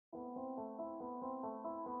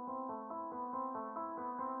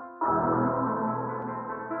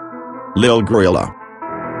Lil Gorilla.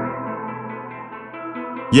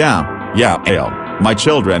 Yeah, ayo, my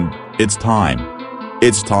children, it's time.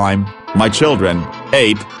 It's time, my children,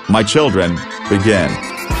 8, my children, begin.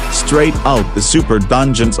 Straight out the super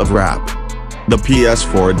dungeons of rap. The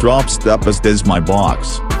PS4 drop step is my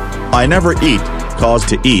box. I never eat, cause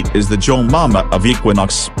to eat is the Joe Mama of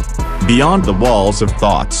Equinox. Beyond the walls of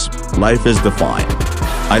thoughts, life is defined.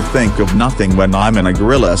 I think of nothing when I'm in a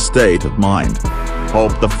gorilla state of mind.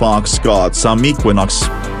 Hope the fox got some Equinox.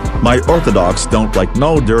 My orthodox don't like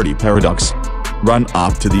no dirty paradox. Run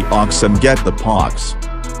up to the ox and get the pox.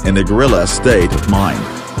 In a gorilla state of mind.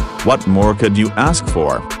 What more could you ask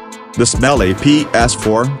for? The smelly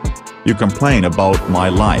PS4? You complain about my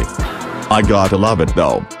life. I gotta love it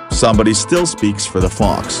though, somebody still speaks for the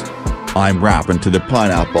fox. I'm rapping to the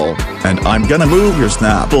pineapple, and I'm gonna move your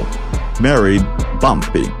snapple. Married,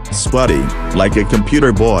 bumpy, sweaty, like a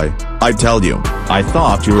computer boy, I tell you, I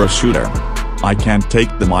thought you were a shooter. I can't take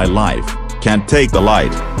my life, can't take the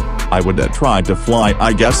light. I would have tried to fly,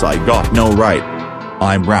 I guess I got no right.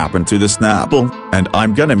 I'm rapping to the snapple, and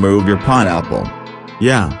I'm gonna move your pineapple.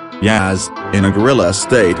 Yes, in a gorilla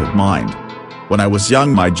state of mind. When I was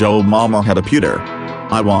young my Joe Mama had a pewter.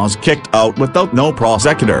 I was kicked out without no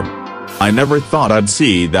prosecutor. I never thought I'd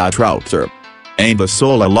see that trouter. Ain't a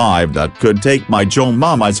soul alive that could take my Joe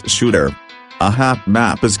Mama's shooter. A hat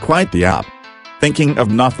map is quite the app. Thinking of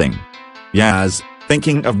nothing. Yes,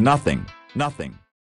 thinking of nothing.